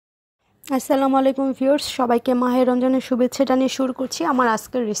আসসালামু আলাইকুম ভিউয়ার্স, সবাইকে মাহে রমজানের শুভেচ্ছা জানিয়ে শুরু করছি আমার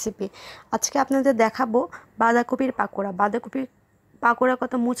আজকের রেসিপি। আজকে আপনাদের দেখাবো বাঁধাকপির পাকোড়া। বাঁধাকপির পাকোড়া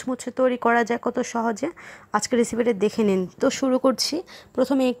কত মুচমুচে তৈরি করা যায় কত সহজে, আজকের রেসিপিটা দেখে নিন। তো শুরু করছি।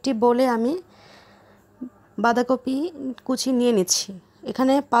 প্রথমে একটি বলে আমি বাঁধাকপি কুচি নিয়ে নিচ্ছি।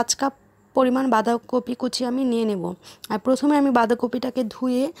 এখানে 5 কাপ পরিমাণ বাঁধাকপি কুচি আমি নিয়ে নেব। আর প্রথমে আমি বাঁধাকপিটাকে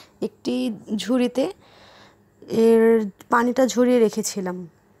ধুয়ে একটি ঝুড়িতে এর পানিটা ঝরিয়ে রেখেছিলাম,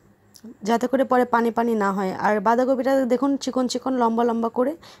 যাতে করে পরে পানি পানি না হয়। আর বাঁধাকপিটা দেখুন চিকন চিকন লম্বা লম্বা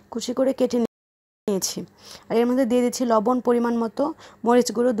করে কুচি করে কেটে নিয়েছি। আর এর মধ্যে দিয়ে দিচ্ছি লবণ পরিমাণ মতো, মরিচ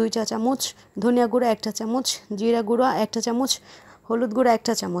গুঁড়ো 2 চা চামচ, ধনিয়া গুঁড়ো 1 চা চামচ, জিরা গুঁড়ো 1 চা চামচ, হলুদ গুঁড়ো 1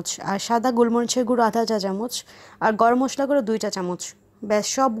 চা চামচ, আর সাদা গোলমরিচের গুঁড়ো আধা চা চামচ, আর গরম মশলা গুঁড়ো 2 চা চামচ। ব্যাস,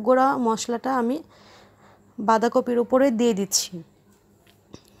 সব গুঁড়া মশলাটা আমি বাঁধাকপির উপরে দিয়ে দিচ্ছি।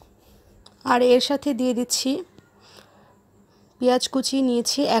 আর এর সাথে দিয়ে দিচ্ছি পেঁয়াজ কুচি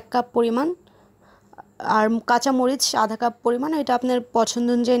নিয়েছি 1 কাপ পরিমাণ, আর কাঁচা মরিচ আধা কাপ পরিমাণ, এটা আপনার পছন্দ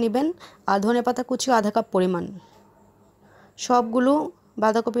অনুযায়ী নেবেন। আর ধনেপাতা কুচিও আধা কাপ পরিমাণ। সবগুলো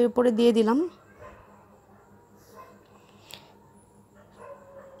বাঁধাকপির উপরে দিয়ে দিলাম।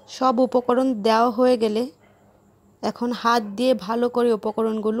 সব উপকরণ দেওয়া হয়ে গেলে এখন হাত দিয়ে ভালো করে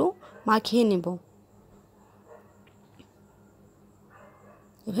উপকরণগুলো মাখিয়ে নেব।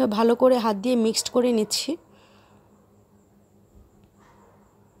 এভাবে ভালো করে হাত দিয়ে মিক্সড করে নিচ্ছি।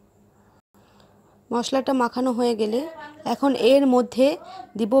 মশলাটা মাখানো হয়ে গেলে এখন এর মধ্যে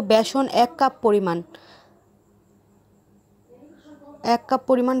দিব বেসন 1 কাপ পরিমাণ। 1 কাপ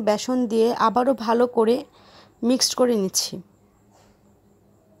পরিমাণ বেসন দিয়ে আবারও ভালো করে মিক্সড করে নিচ্ছি।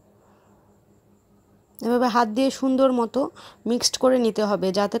 এভাবে হাত দিয়ে সুন্দর মতো মিক্সড করে নিতে হবে,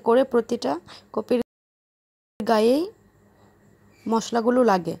 যাতে করে প্রতিটা কপির গায়েই মশলাগুলো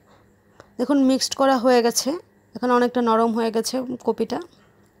লাগে। দেখুন মিক্সড করা হয়ে গেছে, এখন অনেকটা নরম হয়ে গেছে কপিটা।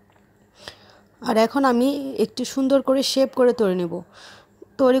 আর এখন আমি একটু সুন্দর করে শেপ করে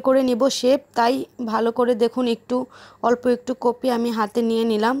তৈরি করে নিব শেপ। তাই ভালো করে দেখুন, অল্প একটু কপি আমি হাতে নিয়ে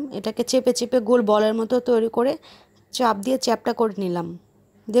নিলাম। এটাকে চেপে চেপে গোল বলের মতো তৈরি করে চাপ দিয়ে চ্যাপটা করে নিলাম।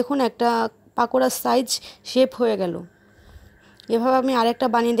 দেখুন একটা পাকোড়ার সাইজ শেপ হয়ে গেল। এভাবে আমি আরেকটা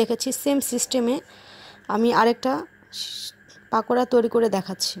বানিয়ে দেখেছি, সেম সিস্টেমে আমি আরেকটা পাকোড়া তৈরি করে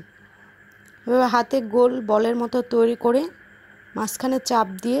দেখাচ্ছি। এভাবে হাতে গোল বলের মতো তৈরি করে মাঝখানে চাপ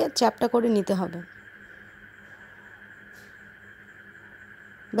দিয়ে চ্যাপটা করে নিতে হবে।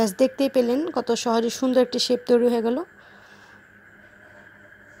 ব্যাস, দেখতেই পেলেন কত সহজে সুন্দর একটি শেপ তৈরি হয়ে গেল।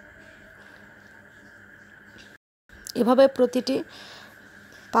 এভাবে প্রতিটি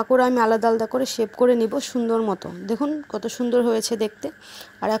পাকোড়া আমি আলাদা আলাদা করে শেপ করে নিব সুন্দর মতো। দেখুন কত সুন্দর হয়েছে দেখতে।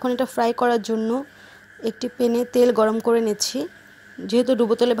 আর এখন এটা ফ্রাই করার জন্য একটি প্যানে তেল গরম করে নিচ্ছি। যেহেতু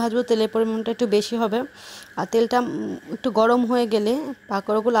ডুবো তেলে ভাজবো, তেলের পরিমাণটা একটু বেশি হবে। আর তেলটা একটু গরম হয়ে গেলে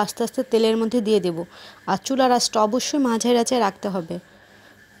পাকোড়াগুলো আস্তে আস্তে তেলের মধ্যে দিয়ে দেব। আর চুলার আঁচটা অবশ্যই মাঝারি আঁচে রাখতে হবে,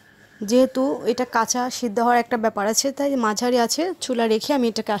 যেহেতু এটা কাঁচা সিদ্ধ হওয়ার একটা ব্যাপার আছে। তাই মাঝারি আছে চুলা রেখে আমি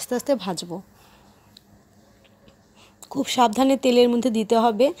এটাকে আস্তে আস্তে ভাজবো। খুব সাবধানে তেলের মধ্যে দিতে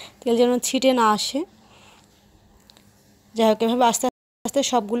হবে, তেল যেন ছিটে না আসে। যাই হোক, এভাবে আস্তে আস্তে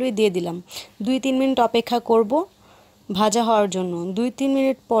সবগুলোই দিয়ে দিলাম। 2-3 মিনিট অপেক্ষা করব ভাজা হওয়ার জন্য। 2-3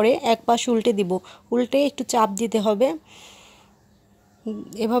 মিনিট পরে এক পাশ উল্টে দিব। উল্টে একটু চাপ দিতে হবে।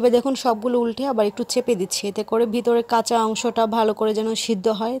 এভাবে দেখুন সবগুলো উল্টে আবার একটু চেপে দিচ্ছি, এতে করে ভিতরে কাঁচা অংশটা ভালো করে যেন সিদ্ধ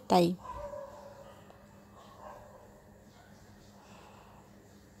হয়। তাই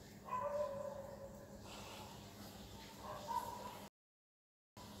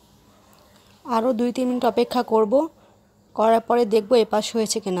আরও 2-3 মিনিট অপেক্ষা করব। করার পরে দেখব এপাশ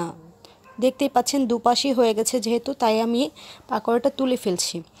হয়েছে কিনা। দেখতেই পাচ্ছেন দুপাশই হয়ে গেছে যেহেতু, তাই আমি পাকোড়াটা তুলে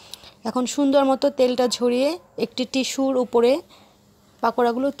ফেলছি। এখন সুন্দর মতো তেলটা ঝরিয়ে একটি টিস্যুর উপরে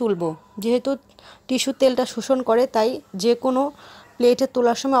পাকোড়াগুলো তুলব। যেহেতু টিস্যু তেলটা শোষণ করে, তাই যে কোনো প্লেটে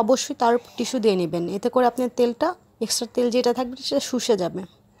তোলার সময় অবশ্যই তার টিস্যু দিয়ে নেবেন। এতে করে আপনার তেলটা, এক্সট্রা তেল যেটা থাকবে সেটা শুষে যাবে।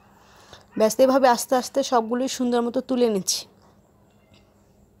 ব্যাস, এভাবে আস্তে আস্তে সবগুলোই সুন্দর মতো তুলে নিচ্ছি।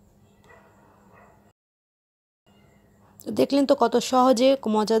 দেখলেন তো কত সহজে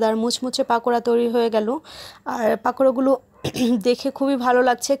মজাদার মুচমুচে পাকোড়া তৈরি হয়ে গেল। আর পাকোড়াগুলো দেখে খুবই ভালো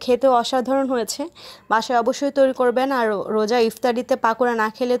লাগছে, খেতেও অসাধারণ হয়েছে। বাসায় অবশ্যই তৈরি করবেন। আর রোজা ইফতারিতে পাকোড়া না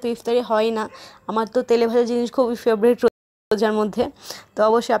খেলে তো ইফতারি হয় না। আমার তো তেলে ভাজা জিনিস খুবই ফেভারিট রোজার মধ্যে। তো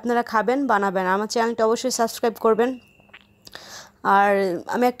অবশ্যই আপনারা খাবেন, বানাবেন। আমার চ্যানেলটা অবশ্যই সাবস্ক্রাইব করবেন। আর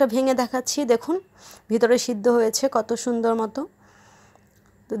আমি একটা ভেঙে দেখাচ্ছি, দেখুন ভিতরে সিদ্ধ হয়েছে কত সুন্দর মতো।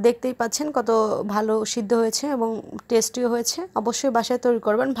 তো দেখতেই পাচ্ছেন কত ভালো সিদ্ধ হয়েছে এবং টেস্টিও হয়েছে। অবশ্যই বাসায় তৈরি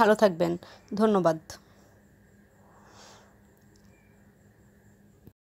করবেন। ভালো থাকবেন, ধন্যবাদ।